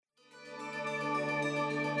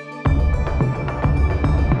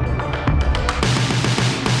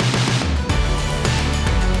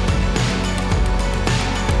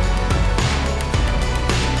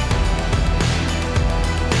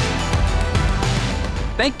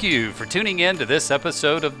Thank you for tuning in to this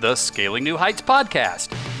episode of the Scaling New Heights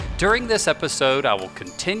podcast. During this episode, I will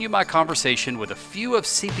continue my conversation with a few of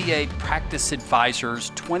CPA Practice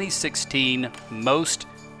Advisors' 2016 Most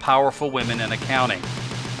Powerful Women in Accounting.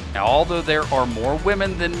 Now, although there are more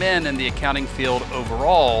women than men in the accounting field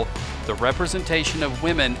overall, the representation of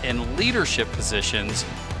women in leadership positions,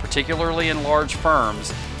 particularly in large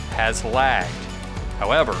firms, has lagged.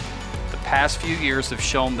 However, the past few years have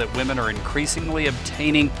shown that women are increasingly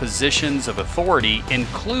obtaining positions of authority,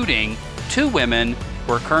 including 2 women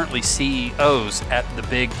who are currently CEOs at the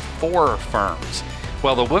Big 4 firms.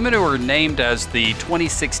 Well, the women who are named as the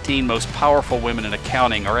 2016 Most Powerful Women in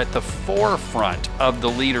Accounting are at the forefront of the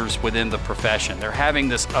leaders within the profession. They're having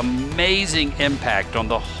this amazing impact on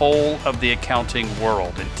the whole of the accounting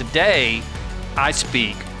world. And today, I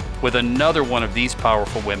speak with another one of these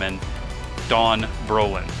powerful women, Dawn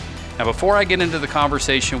Brolin. Now, before I get into the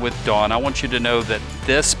conversation with Dawn, I want you to know that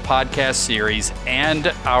this podcast series and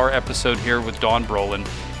our episode here with Dawn Brolin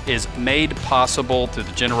is made possible through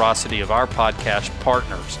the generosity of our podcast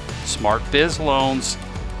partners, Smart Biz Loans,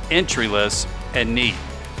 Entryless, and Neat.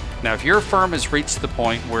 Now, if your firm has reached the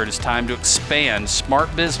point where it is time to expand,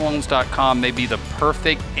 smartbizloans.com may be the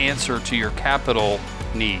perfect answer to your capital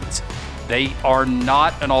needs. They are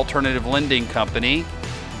not an alternative lending company.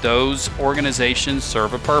 Those organizations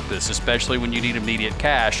serve a purpose, especially when you need immediate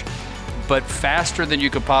cash. But faster than you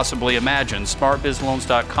could possibly imagine,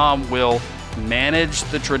 smartbizloans.com will manage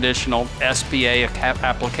the traditional SBA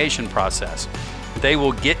application process. They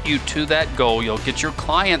will get you to that goal. You'll get your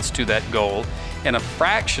clients to that goal in a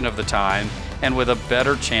fraction of the time and with a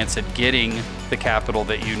better chance at getting the capital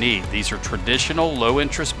that you need. These are traditional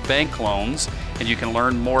low-interest bank loans, and you can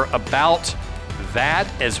learn more about that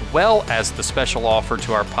as well as the special offer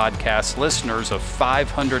to our podcast listeners of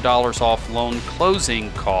 $500 off loan closing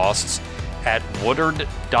costs at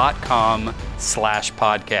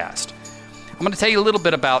woodard.com/podcast. I'm going to tell you a little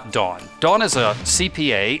bit about Dawn. Dawn is a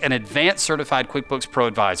CPA, an advanced certified QuickBooks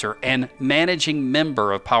ProAdvisor, and managing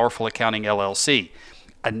member of Powerful Accounting LLC,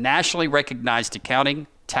 a nationally recognized accounting,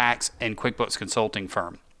 tax, and QuickBooks consulting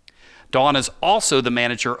firm. Dawn is also the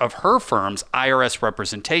manager of her firm's IRS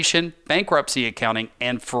representation, bankruptcy accounting,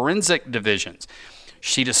 and forensic divisions.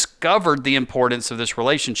 She discovered the importance of this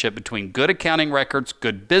relationship between good accounting records,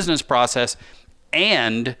 good business process,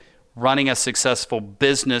 and running a successful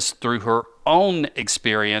business through her own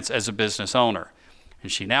experience as a business owner.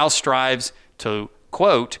 And she now strives to,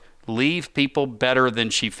 quote, leave people better than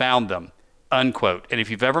she found them, unquote. And if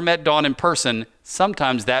you've ever met Dawn in person,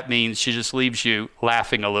 sometimes that means she just leaves you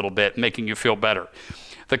laughing a little bit, making you feel better.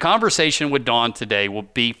 The conversation with Dawn today will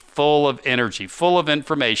be full of energy, full of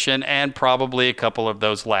information, and probably a couple of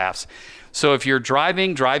those laughs. So if you're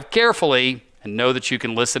driving, drive carefully and know that you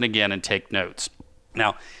can listen again and take notes.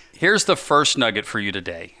 Now, here's the first nugget for you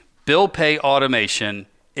today. Bill pay automation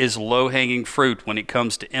is low-hanging fruit when it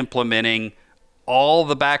comes to implementing all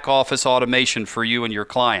the back office automation for you and your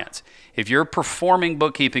clients. If you're performing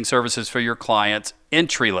bookkeeping services for your clients,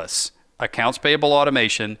 Entryless, accounts payable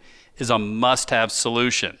automation, is a must-have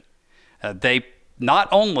solution. They not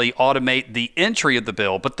only automate the entry of the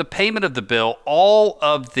bill, but the payment of the bill, all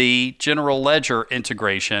of the general ledger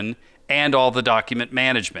integration, and all the document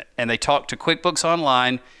management. And they talk to QuickBooks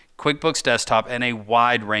Online, QuickBooks Desktop, and a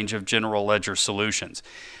wide range of general ledger solutions.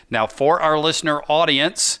 Now, for our listener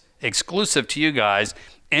audience, exclusive to you guys,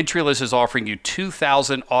 Entryless is offering you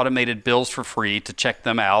 2,000 automated bills for free to check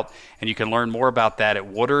them out, and you can learn more about that at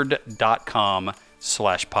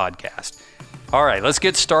woodard.com/podcast. All right, let's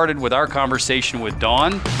get started with our conversation with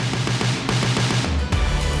Dawn.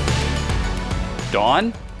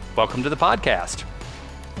 Dawn, welcome to the podcast.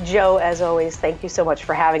 Joe, as always, thank you so much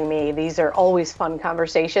for having me. These are always fun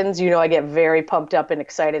conversations. You know, I get very pumped up and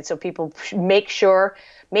excited, so people make sure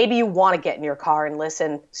maybe you want to get in your car and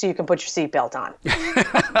listen so you can put your seatbelt on.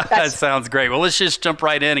 That sounds great. Well, let's just jump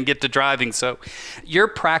right in and get to driving. So your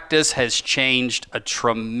practice has changed a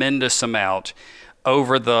tremendous amount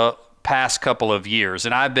over the past couple of years,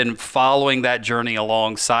 and I've been following that journey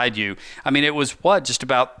alongside you. I mean, it was just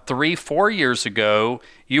about 3-4 years ago,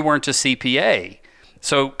 you weren't a CPA.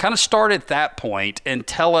 So kind of start at that point and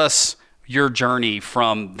tell us your journey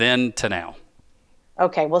from then to now.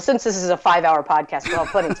 Okay, well, since this is a 5-hour podcast, we'll have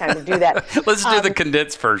plenty of time to do that. Let's do the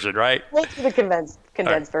condensed version, right? Let's do the condensed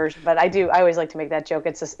version, but I always like to make that joke.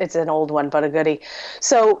 It's an old one, but a goodie.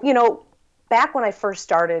 So, you know, back when I first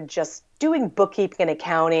started just doing bookkeeping and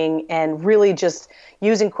accounting and really just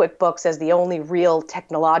using QuickBooks as the only real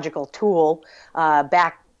technological tool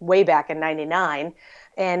way back in 99,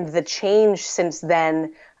 and the change since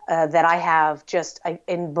then that I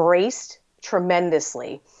embraced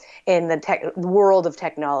tremendously in the world of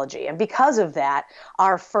technology. And because of that,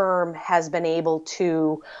 our firm has been able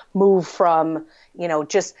to move from,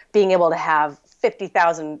 just being able to have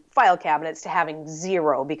 50,000 file cabinets to having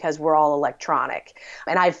zero because we're all electronic.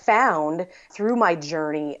 And I've found through my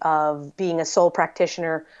journey of being a sole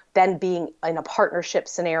practitioner, then being in a partnership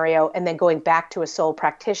scenario, and then going back to a sole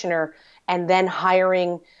practitioner, and then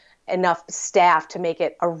hiring enough staff to make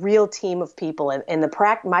it a real team of people. And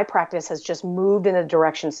my practice has just moved in a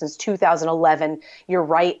direction since 2011. You're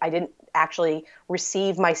right, I didn't actually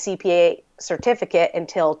receive my CPA certificate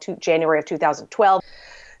until January of 2012.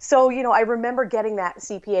 So, I remember getting that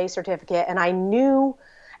CPA certificate, and I knew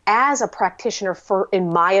as a practitioner, in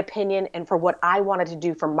my opinion, and for what I wanted to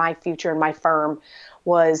do for my future and my firm,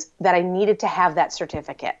 was that I needed to have that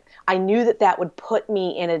certificate. I knew that would put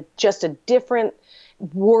me in just a different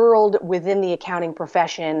world within the accounting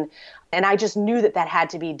profession, and I just knew that had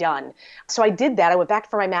to be done. So I did that. I went back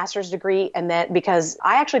for my master's degree, and then because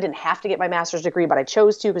I actually didn't have to get my master's degree, but I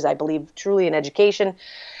chose to because I believe truly in education.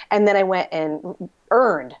 And then I went and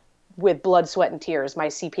earned with blood, sweat, and tears my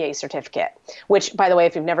CPA certificate, which, by the way,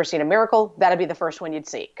 if you've never seen a miracle, that'd be the first one you'd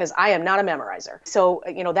see, because I am not a memorizer. So,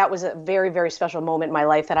 that was a very, very special moment in my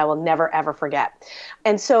life that I will never, ever forget.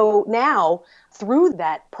 And so now, through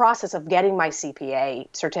that process of getting my CPA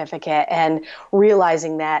certificate and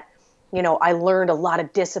realizing that, I learned a lot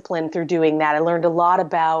of discipline through doing that. I learned a lot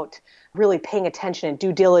about really paying attention and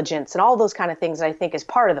due diligence and all those kind of things that I think is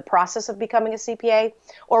part of the process of becoming a CPA,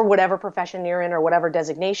 or whatever profession you're in or whatever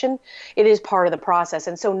designation. It is part of the process.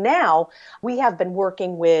 And so now we have been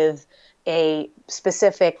working with a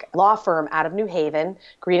specific law firm out of New Haven,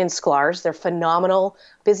 Green and Sklar's. They're phenomenal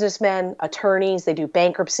businessmen, attorneys. They do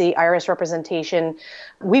bankruptcy, IRS representation.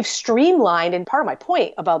 We've streamlined, and part of my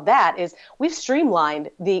point about that is we've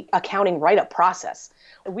streamlined the accounting write-up process.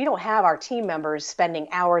 We don't have our team members spending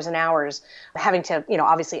hours and hours having to,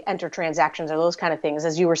 obviously enter transactions or those kind of things,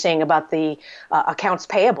 as you were saying about the accounts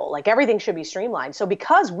payable. Like, everything should be streamlined. So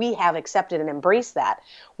because we have accepted and embraced that,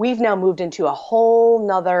 we've now moved into a whole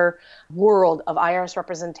nother world of IRS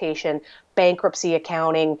representation, bankruptcy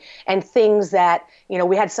accounting, and things that,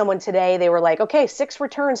 we had someone today, they were like, okay, 6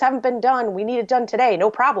 returns haven't been done. We need it done today.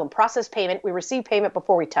 No problem. Process payment. We receive payment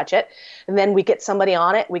before we touch it. And then we get somebody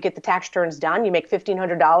on it. We get the tax returns done. You make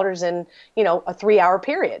 $1,500 in, a 3-hour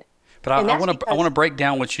period. But I want to break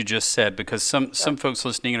down what you just said, because some folks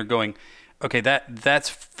listening are going, okay, that's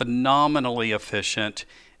phenomenally efficient.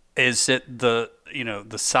 Is it the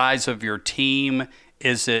size of your team?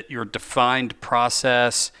 Is it your defined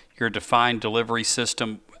process, your defined delivery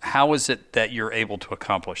system? How is it that you're able to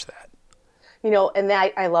accomplish that? And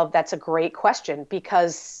I love, that's a great question,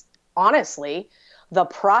 because honestly, the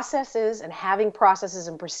processes and having processes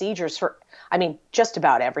and procedures for, just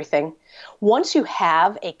about everything. Once you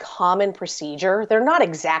have a common procedure, they're not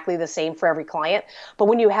exactly the same for every client, but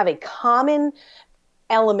when you have a common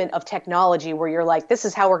element of technology where you're like, this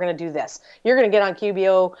is how we're going to do this. You're going to get on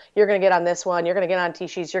QBO, you're going to get on this one, you're going to get on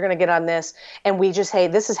T-Sheets, you're going to get on this, and we just, hey,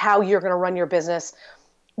 this is how you're going to run your business.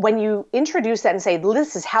 When you introduce that and say,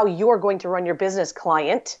 this is how you're going to run your business,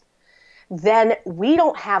 client, then we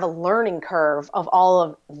don't have a learning curve of all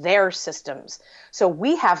of their systems. So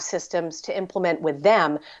we have systems to implement with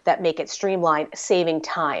them that make it streamlined, saving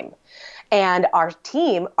time. And our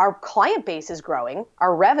team, our client base is growing,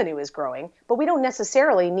 our revenue is growing, but we don't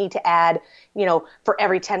necessarily need to add, for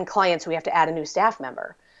every 10 clients, we have to add a new staff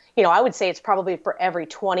member. I would say it's probably for every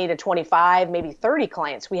 20 to 25, maybe 30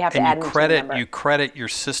 clients, we have to add a new team member. You credit your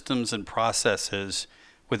systems and processes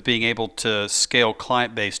with being able to scale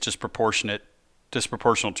client base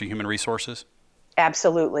disproportional to human resources?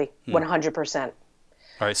 Absolutely, 100%.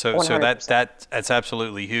 All right, so that's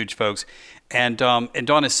absolutely huge, folks. And Dawn,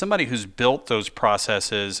 as somebody who's built those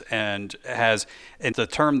processes and has, it's a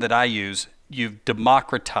term that I use, you've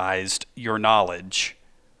democratized your knowledge,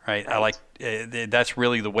 right? I like that's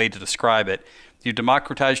really the way to describe it. You've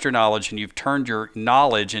democratized your knowledge, and you've turned your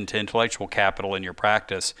knowledge into intellectual capital in your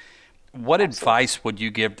practice. What advice would you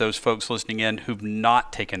give those folks listening in who've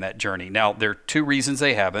not taken that journey? Now, there are 2 reasons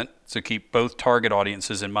they haven't, so keep both target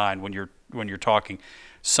audiences in mind when you're talking.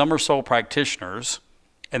 Some are sole practitioners,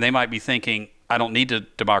 and they might be thinking, I don't need to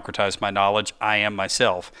democratize my knowledge, I am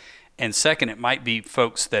myself. And second, it might be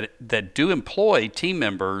folks that do employ team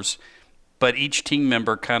members, but each team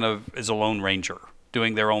member kind of is a lone ranger,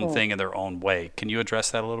 doing their own thing in their own way. Can you address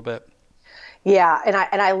that a little bit? Yeah, and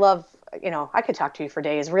I love, I could talk to you for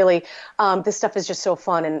days, really. This stuff is just so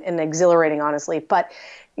fun and exhilarating, honestly. But,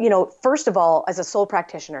 first of all, as a sole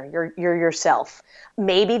practitioner, you're yourself.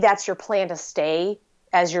 Maybe that's your plan to stay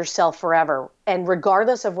as yourself forever. And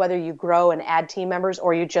regardless of whether you grow and add team members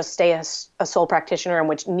or you just stay a sole practitioner, in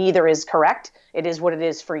which neither is correct, it is what it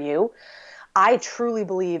is for you. I truly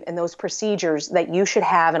believe in those procedures that you should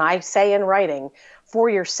have, and I say in writing, for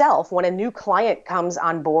yourself. When a new client comes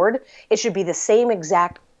on board, it should be the same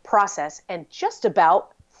exact process and just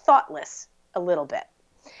about thoughtless a little bit.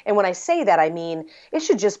 And when I say that, I mean, it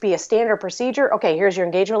should just be a standard procedure. Okay, here's your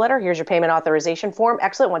engagement letter. Here's your payment authorization form.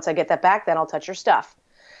 Excellent. Once I get that back, then I'll touch your stuff.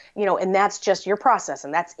 And that's just your process,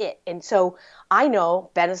 and that's it. And so I know,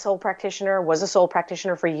 been a sole practitioner, was a sole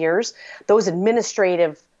practitioner for years. Those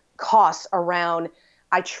administrative costs around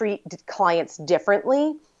I treat clients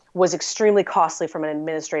differently was extremely costly from an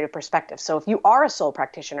administrative perspective. So if you are a sole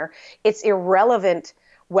practitioner, it's irrelevant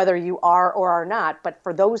whether you are or are not. But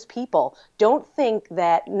for those people, don't think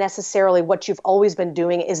that necessarily what you've always been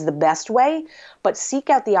doing is the best way, but seek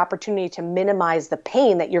out the opportunity to minimize the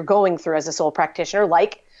pain that you're going through as a sole practitioner,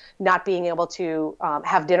 like not being able to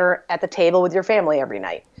have dinner at the table with your family every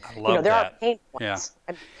night. I love there that. are pain points.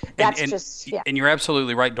 Yeah. And you're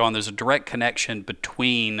absolutely right, Dawn. There's a direct connection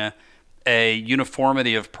between a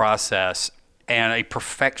uniformity of process and a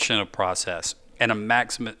perfection of process and a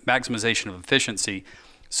maximization of efficiency.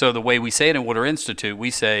 So the way we say it in Water Institute,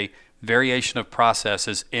 we say variation of process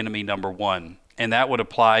is enemy number one. And that would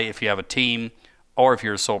apply if you have a team or if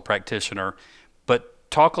you're a sole practitioner. But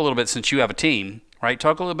talk a little bit, since you have a team, right?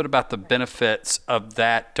 Talk a little bit about the benefits of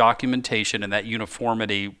that documentation and that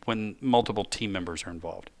uniformity when multiple team members are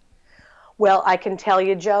involved. Well, I can tell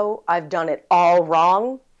you, Joe, I've done it all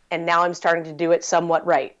wrong, and now I'm starting to do it somewhat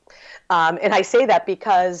right. And I say that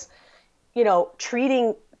because,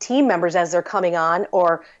 treating team members as they're coming on,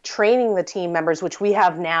 or training the team members, which we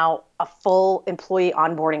have now a full employee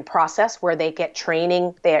onboarding process where they get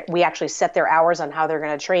training. We actually set their hours on how they're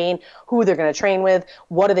going to train, who they're going to train with,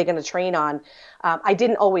 what are they going to train on. I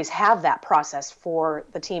didn't always have that process for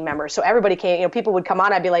the team members. So everybody came, people would come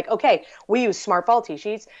on, I'd be like, okay, we use Smart Vault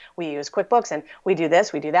sheets, we use QuickBooks, and we do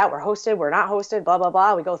this, we do that, we're hosted, we're not hosted, blah, blah,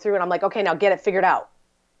 blah. We go through and I'm like, okay, now get it figured out.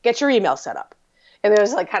 Get your email set up. And they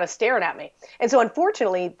was like kind of staring at me. And so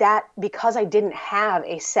unfortunately, because I didn't have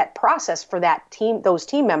a set process for those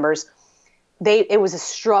team members, it was a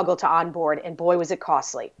struggle to onboard, and boy, was it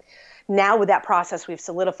costly. Now with that process we've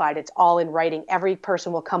solidified, it's all in writing. Every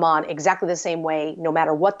person will come on exactly the same way, no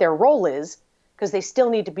matter what their role is, because they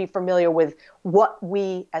still need to be familiar with what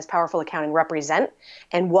we as Powerful Accounting represent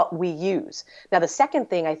and what we use. Now, the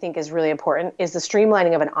second thing I think is really important is the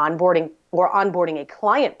streamlining of an onboarding or onboarding a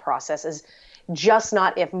client process is just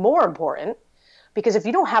not if more important, because if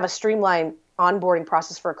you don't have a streamlined onboarding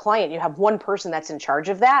process for a client, you have one person that's in charge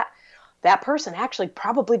of that person actually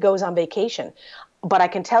probably goes on vacation. But I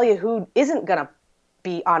can tell you who isn't going to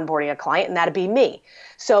be onboarding a client, and that'd be me.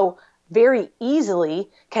 So very easily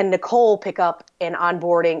can Nicole pick up an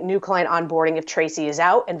new client onboarding if Tracy is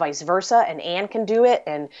out, and vice versa, and Ann can do it.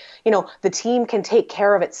 And, the team can take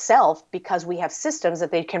care of itself because we have systems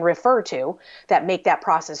that they can refer to that make that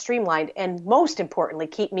process streamlined, and most importantly,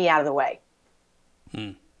 keep me out of the way.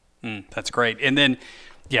 That's great. And then,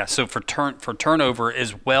 so for turnover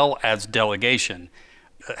as well as delegation,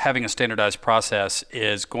 having a standardized process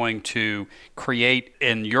is going to create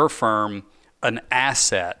in your firm an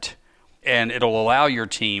asset, and it'll allow your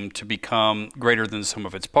team to become greater than the sum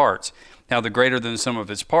of its parts. Now, the greater than the sum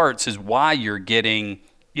of its parts is why you're getting,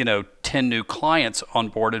 10 new clients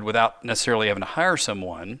onboarded without necessarily having to hire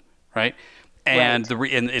someone, right? And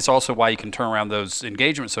right. And it's also why you can turn around those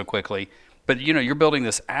engagements so quickly. But, you're building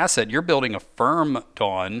this asset. You're building a firm,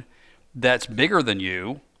 Dawn, that's bigger than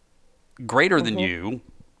you, greater than you,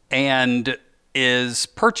 and is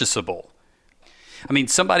purchasable. I mean,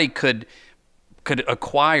 somebody could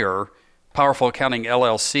acquire Powerful Accounting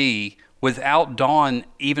LLC without Dawn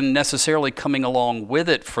even necessarily coming along with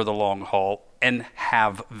it for the long haul and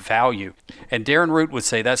have value. And Darren Root would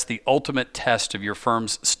say that's the ultimate test of your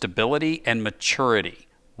firm's stability and maturity.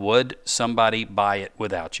 Would somebody buy it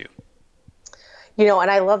without you?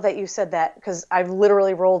 And I love that you said that, because I've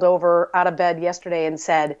literally rolled over out of bed yesterday and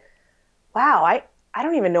said, wow, I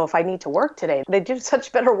don't even know if I need to work today. They do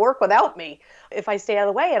such better work without me if I stay out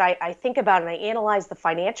of the way. And I think about it and I analyze the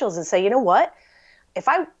financials and say, you know what? If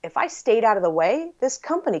I stayed out of the way, this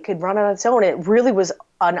company could run on its own. It really was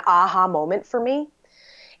an aha moment for me.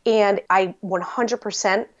 And I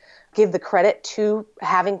 100% give the credit to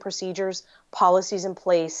having procedures, policies in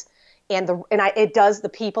place. The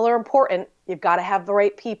people are important. You've got to have the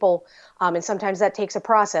right people. And sometimes that takes a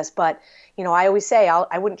process. But, I always say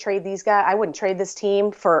I wouldn't trade these guys. I wouldn't trade this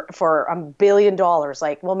team for $1 billion.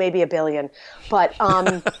 Like, well, maybe $1 billion. But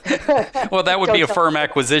well, that would be a firm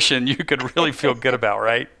acquisition you could really feel good about,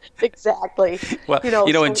 right? Exactly. Well,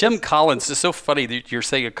 and Jim Collins, it's so funny that you're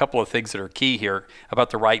saying a couple of things that are key here about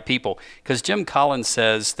the right people, because Jim Collins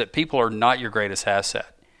says that people are not your greatest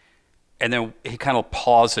asset. And then he kind of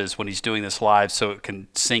pauses when he's doing this live so it can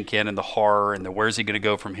sink in, and the horror and the where's he going to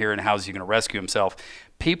go from here and how's he going to rescue himself.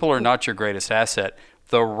 People are not your greatest asset.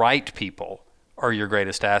 The right people are your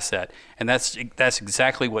greatest asset. And that's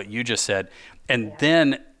exactly what you just said. And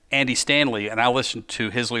then Andy Stanley, and I listen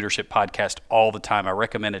to his leadership podcast all the time. I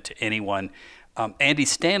recommend it to anyone. Andy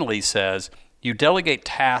Stanley says, you delegate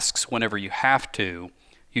tasks whenever you have to.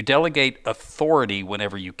 You delegate authority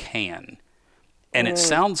whenever you can. And it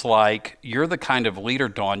sounds like you're the kind of leader,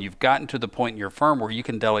 Dawn, you've gotten to the point in your firm where you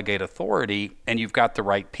can delegate authority and you've got the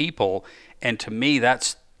right people. And to me,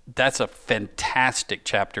 that's a fantastic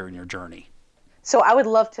chapter in your journey. So I would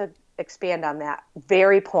love to expand on that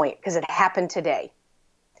very point, because it happened today.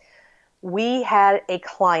 We had a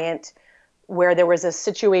client where there was a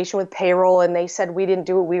situation with payroll, and they said we didn't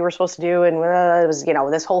do what we were supposed to do. And it was,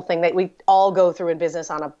 this whole thing that we all go through in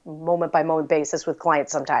business on a moment by moment basis with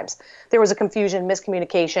clients sometimes. There was a confusion,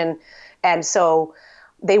 miscommunication. And so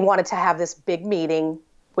they wanted to have this big meeting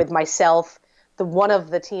with myself, one of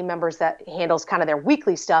the team members that handles kind of their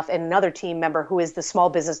weekly stuff, and another team member who is the small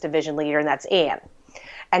business division leader, and that's Ann.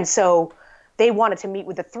 And so they wanted to meet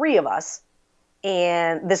with the three of us.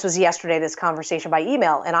 And this was yesterday, this conversation by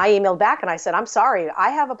email. And I emailed back and I said, I'm sorry, I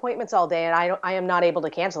have appointments all day and I am not able to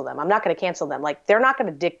cancel them. I'm not going to cancel them. Like, they're not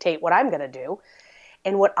going to dictate what I'm going to do.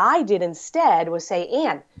 And what I did instead was say,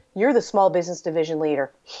 Ann, you're the small business division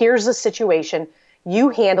leader. Here's the situation. You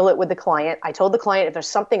handle it with the client. I told the client if there's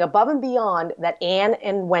something above and beyond that Ann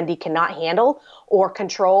and Wendy cannot handle or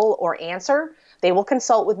control or answer, they will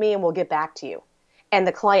consult with me and we'll get back to you. And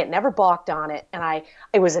the client never balked on it. And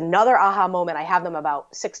it was another aha moment. I have them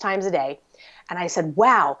about 6 times a day. And I said,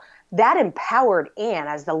 wow, that empowered Ann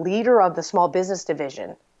as the leader of the small business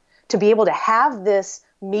division to be able to have this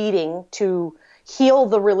meeting to heal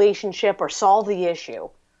the relationship or solve the issue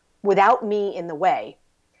without me in the way.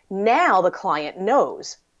 Now the client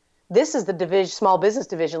knows this is the small business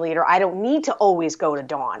division leader. I don't need to always go to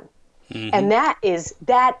Dawn. Mm-hmm. And that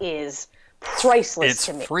is priceless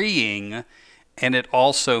to me. It's freeing. And it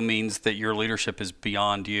also means that your leadership is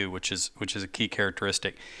beyond you, which is a key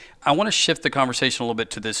characteristic. I want to shift the conversation a little bit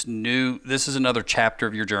to this is another chapter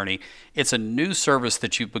of your journey. It's a new service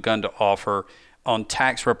that you've begun to offer on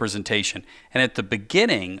tax representation. And at the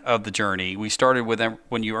beginning of the journey, we started with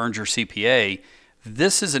when you earned your CPA.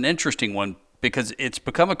 This is an interesting one because it's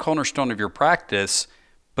become a cornerstone of your practice,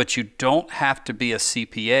 but you don't have to be a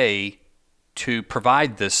CPA to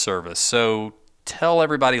provide this service. So tell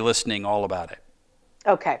everybody listening all about it.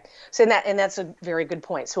 Okay. So that's a very good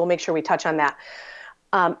point. So we'll make sure we touch on that.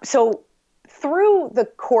 So through the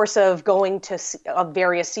course of going to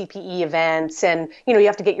various CPE events, and you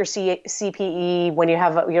have to get your CPE when you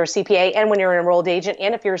have your CPA and when you're an enrolled agent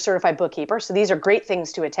and if you're a certified bookkeeper. So these are great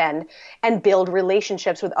things to attend and build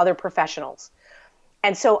relationships with other professionals.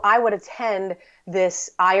 And so I would attend this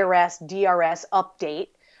IRS DRS update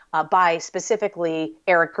by specifically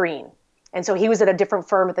Eric Green. And so he was at a different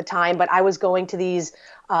firm at the time, but I was going to these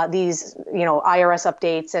IRS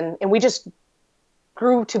updates, and we just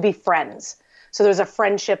grew to be friends. So there's a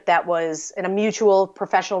friendship that was in a mutual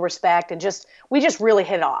professional respect, and we just really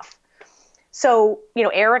hit it off. So,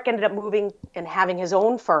 Eric ended up moving and having his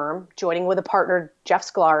own firm, joining with a partner, Jeff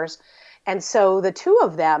Sklar's. And so the two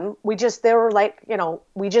of them, we just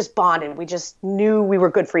bonded. We just knew we were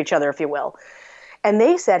good for each other, if you will. And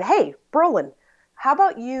they said, hey, Brolin, how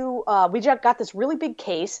about you, we just got this really big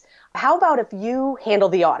case. How about if you handle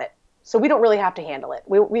the audit? So we don't really have to handle it.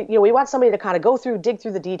 We want somebody to kind of go through, dig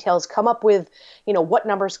through the details, come up with, what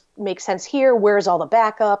numbers make sense here, where's all the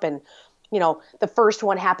backup. And, the first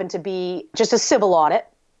one happened to be just a civil audit,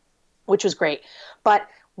 which was great. But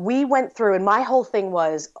we went through, and my whole thing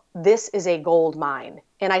was, this is a gold mine.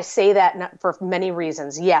 And I say that for many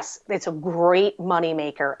reasons. Yes, it's a great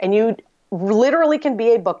moneymaker. And you literally can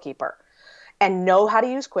be a bookkeeper and know how to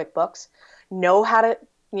use QuickBooks, know how to,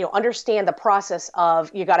 understand the process of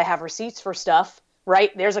you got to have receipts for stuff,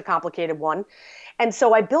 right? There's a complicated one. And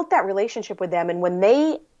so I built that relationship with them. And when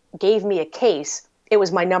they gave me a case, it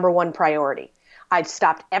was my number one priority. I'd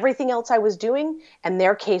stopped everything else I was doing, and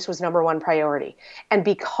their case was number one priority. And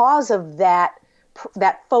because of that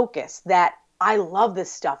focus, that I love this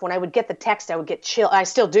stuff. When I would get the text, I would get chill. I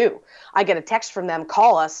still do. I get a text from them,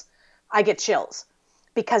 call us. I get chills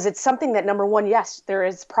because it's something that, number one, yes, there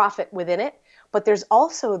is profit within it, but there's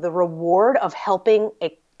also the reward of helping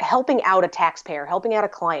out a taxpayer, helping out a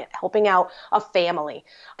client, helping out a family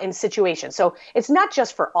in situations. So it's not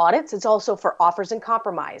just for audits, it's also for offers and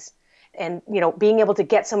compromise. And, being able to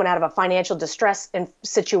get someone out of a financial distress and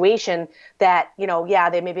situation that,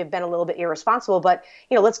 they maybe have been a little bit irresponsible, but,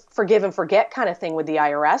 let's forgive and forget kind of thing with the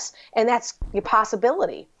IRS. And that's a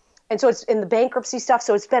possibility. And so it's in the bankruptcy stuff.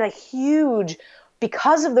 So it's been a huge,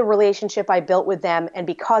 because of the relationship I built with them and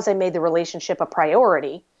because I made the relationship a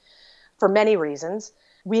priority for many reasons,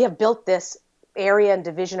 we have built this area and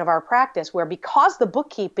division of our practice where, because the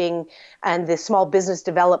bookkeeping and the small business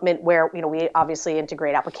development where, we obviously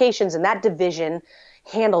integrate applications and that division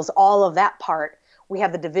handles all of that part. We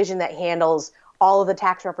have the division that handles all of the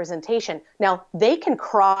tax representation. Now, they can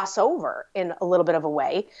cross over in a little bit of a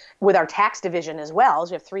way with our tax division as well, as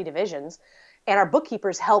we have 3 divisions, and our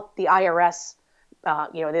bookkeepers help the IRS,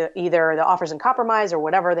 either the offers and compromise or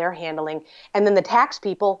whatever they're handling, and then the tax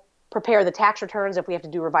people prepare the tax returns if we have to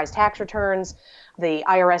do revised tax returns. The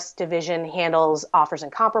IRS division handles offers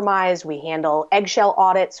and compromise. We handle eggshell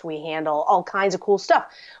audits. We handle all kinds of cool stuff.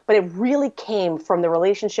 But it really came from the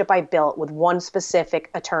relationship I built with one specific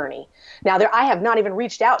attorney. Now, I have not even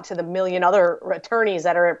reached out to the million other attorneys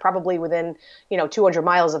that are probably within 200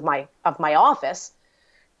 miles of my office.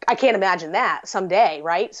 I can't imagine that someday,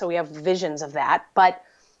 right? So we have visions of that. But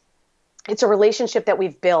it's a relationship that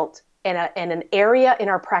we've built and an area in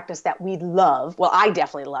our practice that we love. Well, I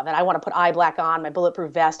definitely love it. I want to put eye black on, my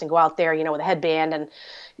bulletproof vest, and go out there, with a headband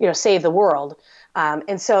and, save the world.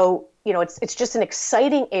 And so, it's just an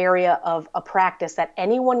exciting area of a practice that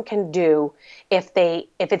anyone can do if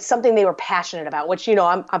it's something they were passionate about, which,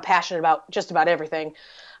 I'm passionate about just about everything.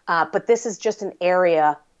 But this is just an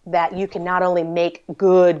area that you can not only make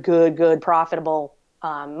good, profitable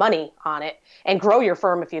money on it and grow your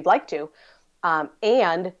firm if you'd like to,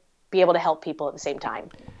 and be able to help people at the same time.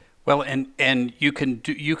 Well, and you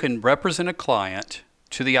can represent a client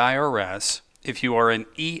to the IRS if you are an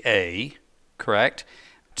EA, correct?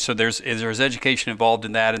 So there's education involved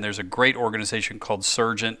in that, and there's a great organization called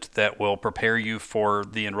Surgent that will prepare you for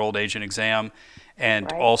the enrolled agent exam, and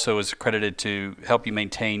also is accredited to help you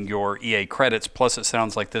maintain your EA credits. Plus, it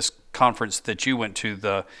sounds like this conference that you went to,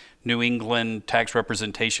 the New England Tax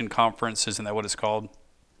Representation Conference, isn't that what it's called?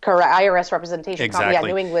 Correct. IRS representation. Exactly. Yeah,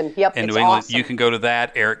 New England. Yep. In it's New England, awesome. You can go to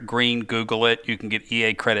that. Eric Green, Google it. You can get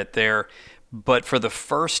EA credit there. But for the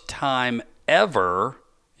first time ever,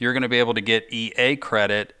 you're going to be able to get EA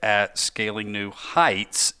credit at Scaling New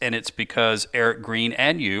Heights, and it's because Eric Green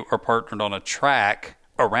and you are partnered on a track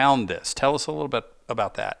around this. Tell us a little bit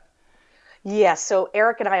about that. Yes. So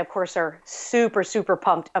Eric and I, of course, are super, super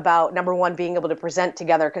pumped about, number one, being able to present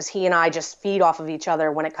together, because he and I just feed off of each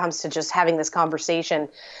other when it comes to just having this conversation.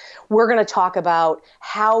 We're going to talk about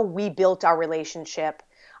how we built our relationship.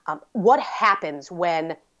 What happens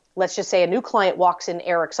when, let's just say, a new client walks in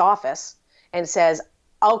Eric's office and says,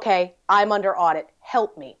 okay, I'm under audit,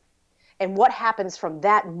 help me. And what happens from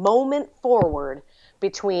that moment forward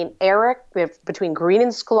between between Green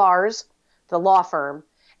and Sklar's, the law firm,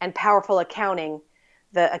 and Powerful Accounting,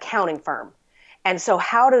 the accounting firm. And so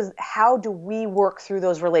how do we work through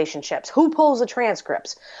those relationships? Who pulls the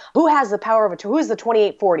transcripts? Who has the power of attorney? Who is the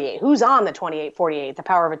 2848? Who's on the 2848, the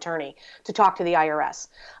power of attorney, to talk to the IRS?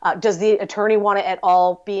 Does the attorney want to at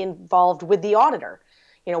all be involved with the auditor?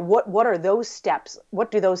 What are those steps? What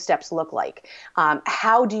do those steps look like?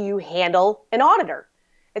 How do you handle an auditor?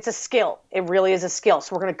 It's a skill. It really is a skill.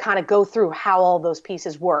 So we're going to kind of go through how all those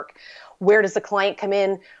pieces work. Where does the client come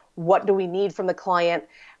in? What do we need from the client?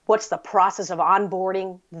 What's the process of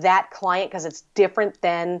onboarding that client? Because it's different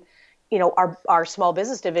than, our small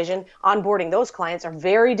business division. Onboarding those clients are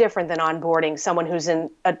very different than onboarding someone who's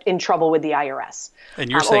in trouble with the IRS. And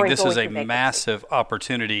you're saying this is a massive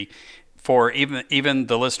opportunity for even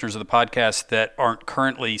the listeners of the podcast that aren't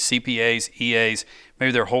currently CPAs, EAs,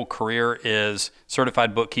 maybe their whole career is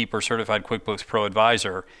certified bookkeeper, certified QuickBooks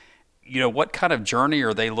ProAdvisor. What kind of journey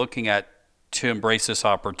are they looking at to embrace this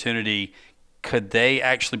opportunity? Could they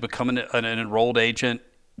actually become an enrolled agent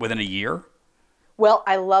within a year? Well,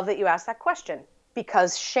 I love that you asked that question,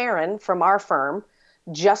 because Sharon from our firm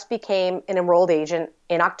just became an enrolled agent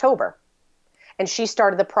in October. And she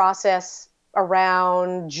started the process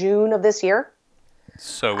around June of this year.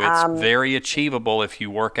 So it's very achievable if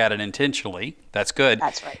you work at it intentionally. That's good.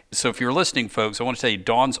 That's right. So if you're listening, folks, I want to tell you,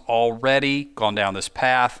 Dawn's already gone down this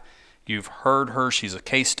path. You've heard her. She's a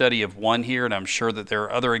case study of one here, and I'm sure that there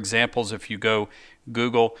are other examples if you go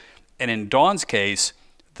Google. And in Dawn's case,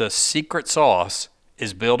 the secret sauce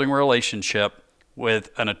is building a relationship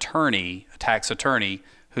with an attorney, a tax attorney,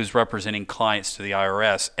 who's representing clients to the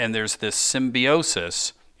IRS. And there's this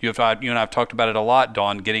symbiosis. You and I have talked about it a lot,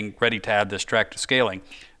 Dawn, getting ready to add this track to scaling.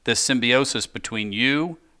 This symbiosis between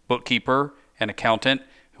you, bookkeeper, and accountant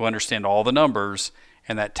who understand all the numbers,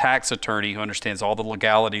 and that tax attorney who understands all the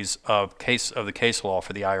legalities of the case law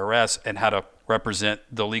for the IRS and how to represent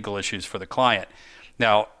the legal issues for the client.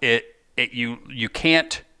 Now, you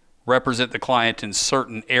can't represent the client in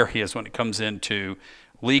certain areas when it comes into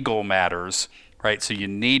legal matters, right? So you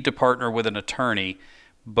need to partner with an attorney,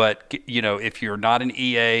 but if you're not an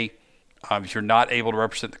EA, if you're not able to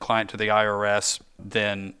represent the client to the IRS,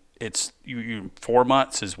 then it's 4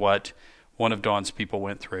 months is what one of Dawn's people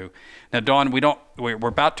went through. Now, Dawn, we're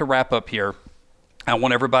about to wrap up here. I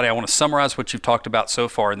want to summarize what you've talked about so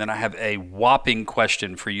far, and then I have a whopping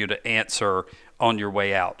question for you to answer on your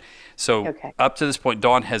way out. So Up to this point,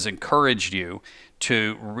 Dawn has encouraged you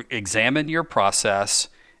to examine your process,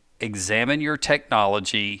 examine your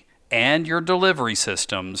technology and your delivery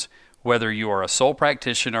systems, whether you are a sole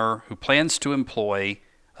practitioner who plans to employ,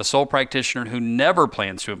 a sole practitioner who never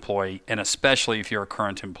plans to employ, and especially if you're a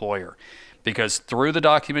current employer. Because through the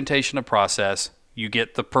documentation of process, you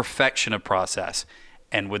get the perfection of process.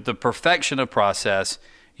 And with the perfection of process,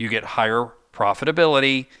 you get higher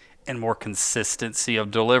profitability and more consistency of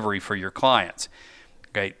delivery for your clients.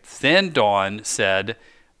 Okay. Then Dawn said,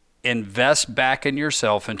 invest back in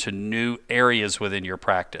yourself into new areas within your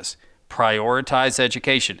practice. Prioritize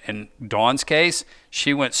education. In Dawn's case,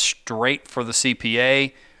 she went straight for the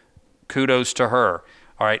CPA. Kudos to her.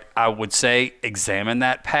 All right, I would say examine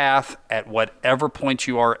that path at whatever point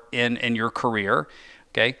you are in your career,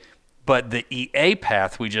 okay? But the EA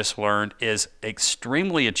path we just learned is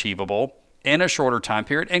extremely achievable in a shorter time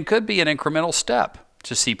period and could be an incremental step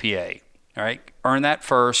to CPA, all right? Earn that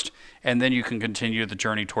first, and then you can continue the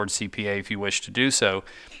journey towards CPA if you wish to do so.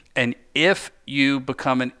 And if you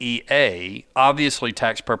become an EA, obviously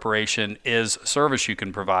tax preparation is a service you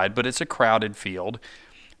can provide, but it's a crowded field.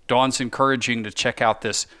 Dawn's encouraging to check out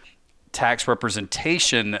this tax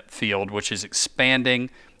representation field, which is expanding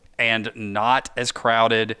and not as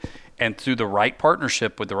crowded. And through the right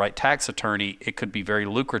partnership with the right tax attorney, it could be very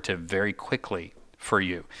lucrative very quickly for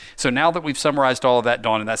you. So now that we've summarized all of that,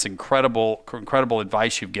 Dawn, and that's incredible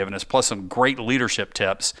advice you've given us, plus some great leadership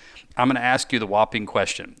tips, I'm going to ask you the whopping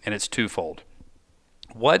question, and it's twofold.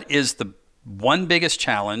 What is the one biggest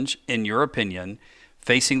challenge, in your opinion,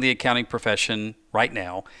 facing the accounting profession right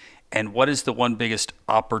now, and what is the one biggest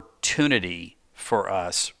opportunity for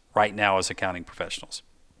us right now as accounting professionals?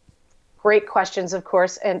 Great questions, of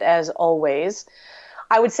course, and as always,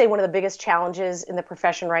 I would say one of the biggest challenges in the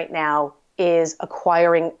profession right now is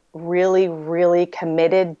acquiring really, really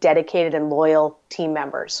committed, dedicated, and loyal team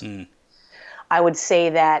members. I would say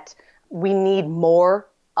that we need more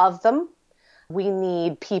of them. We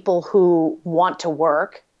need people who want to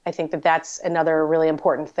work. I think that that's another really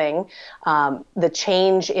important thing. The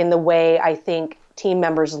change in the way I think team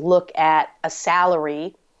members look at a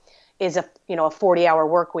salary is a 40-hour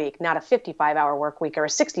work week, not a 55-hour work week or a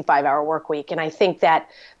 65-hour work week. And I think that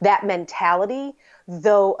mentality,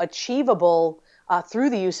 though achievable through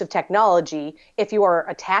the use of technology, if you are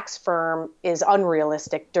a tax firm, is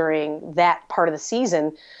unrealistic during that part of the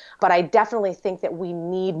season. But I definitely think that we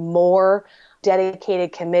need more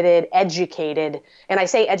dedicated, committed, educated, and I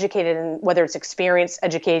say educated in whether it's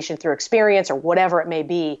education through experience or whatever it may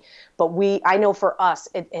be. But I know for us,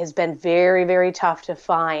 it has been very, very tough to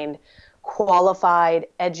find qualified,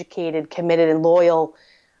 educated, committed, and loyal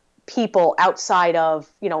people outside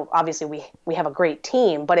of, obviously we have a great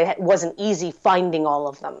team, but it wasn't easy finding all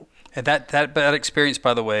of them. And that experience,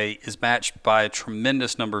 by the way, is matched by a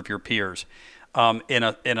tremendous number of your peers. In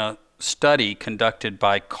a study conducted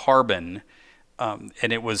by Carbon, and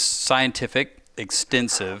it was scientific,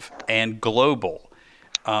 extensive, and global.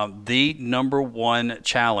 The number one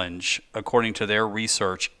challenge, according to their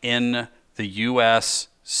research, in the U.S.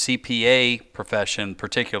 CPA profession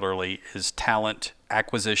particularly, is talent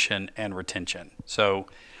acquisition and retention. So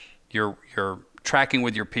you're tracking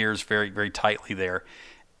with your peers very, very tightly there.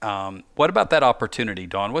 What about that opportunity,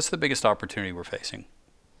 Dawn? What's the biggest opportunity we're facing?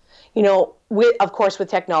 Of course, with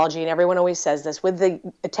technology, and everyone always says this, with the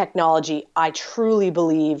technology, I truly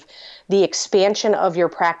believe the expansion of your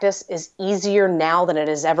practice is easier now than it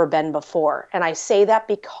has ever been before. And I say that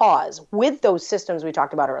because with those systems we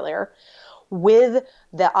talked about earlier, with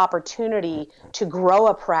the opportunity to grow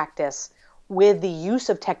a practice, with the use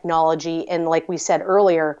of technology, and like we said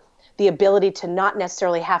earlier, the ability to not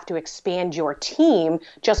necessarily have to expand your team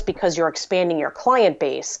just because you're expanding your client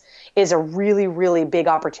base is a really, really big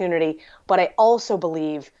opportunity. But I also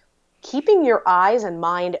believe keeping your eyes and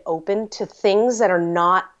mind open to things that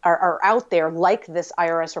are out there, like this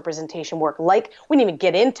IRS representation work, like we didn't even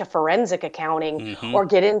get into forensic accounting or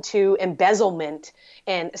get into embezzlement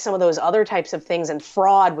and some of those other types of things, and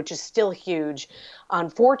fraud, which is still huge,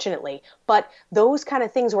 unfortunately. But those kind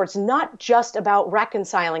of things where it's not just about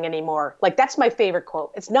reconciling anymore. Like, that's my favorite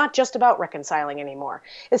quote. It's not just about reconciling anymore.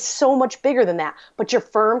 It's so much bigger than that. But your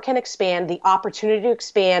firm can expand, the opportunity to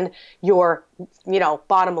expand your,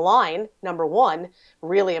 bottom line, number one,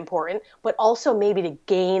 really important, but also maybe to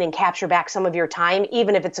gain and capture back some of your time,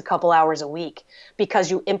 even if it's a couple hours a week,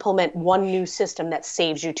 because you implement one new system that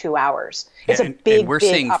saves you 2 hours. It's a big, and we're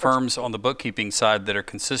seeing firms on the bookkeeping side that are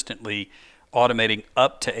consistently automating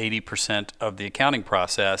up to 80% of the accounting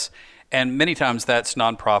process. And many times that's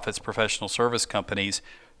nonprofits, professional service companies.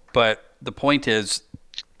 But the point is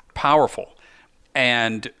powerful.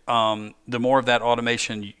 And the more of that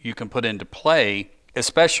automation you can put into play,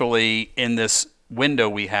 especially in this window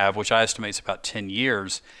we have, which I estimate is about 10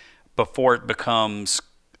 years before it becomes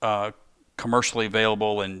commercially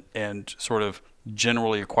available and sort of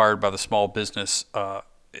generally acquired by the small business,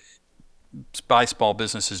 by small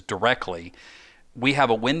businesses directly. We have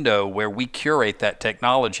a window where we curate that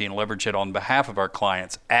technology and leverage it on behalf of our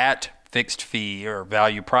clients at fixed fee or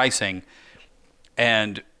value pricing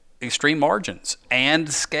and extreme margins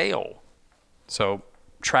and scale. So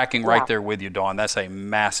tracking right there with you, Dawn. That's a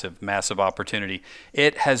massive, massive opportunity.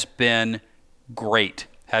 It has been great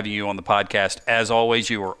having you on the podcast. As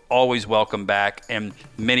always, you are always welcome back, and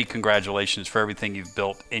many congratulations for everything you've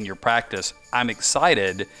built in your practice. I'm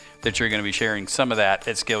excited that you're going to be sharing some of that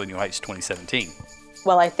at Scaling New Heights 2017.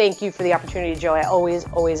 Well, I thank you for the opportunity, Joe. I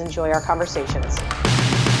always enjoy our conversations.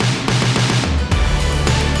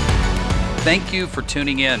 Thank you for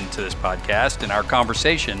tuning in to this podcast and our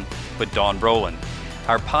conversation with Dawn Brolin.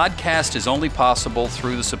 Our podcast is only possible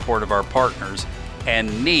through the support of our partners,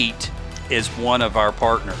 and Neat is one of our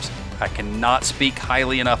partners. I cannot speak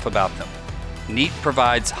highly enough about them. Neat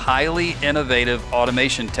provides highly innovative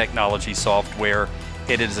automation technology software.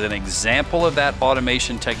 It is an example of that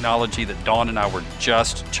automation technology that Dawn and I were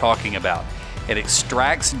just talking about. It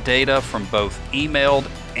extracts data from both emailed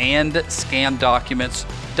and scanned documents.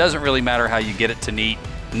 Doesn't really matter how you get it to Neat.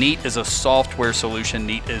 Neat is a software solution.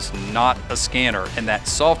 Neat is not a scanner. And that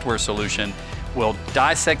software solution will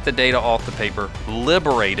dissect the data off the paper,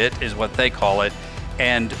 liberate it is what they call it,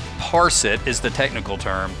 and parse it is the technical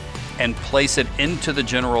term, and place it into the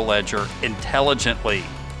general ledger intelligently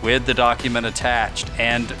with the document attached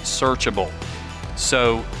and searchable.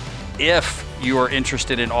 So if you are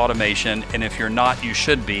interested in automation, and if you're not, you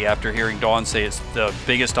should be, after hearing Dawn say it's the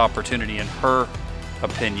biggest opportunity in her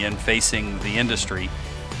opinion facing the industry,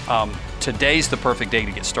 today's the perfect day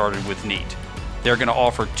to get started with Neat. They're going to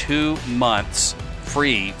offer 2 months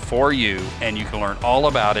free for you, and you can learn all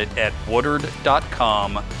about it at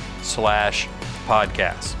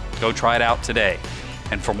woodard.com/podcast. Go try it out today.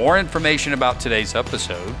 And for more information about today's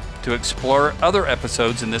episode, to explore other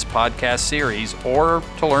episodes in this podcast series, or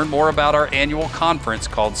to learn more about our annual conference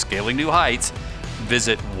called Scaling New Heights,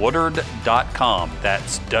 visit woodard.com.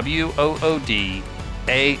 That's WOODARD.com.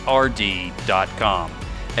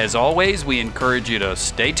 As always, we encourage you to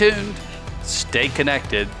stay tuned, stay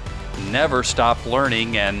connected, never stop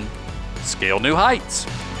learning, and scale new heights.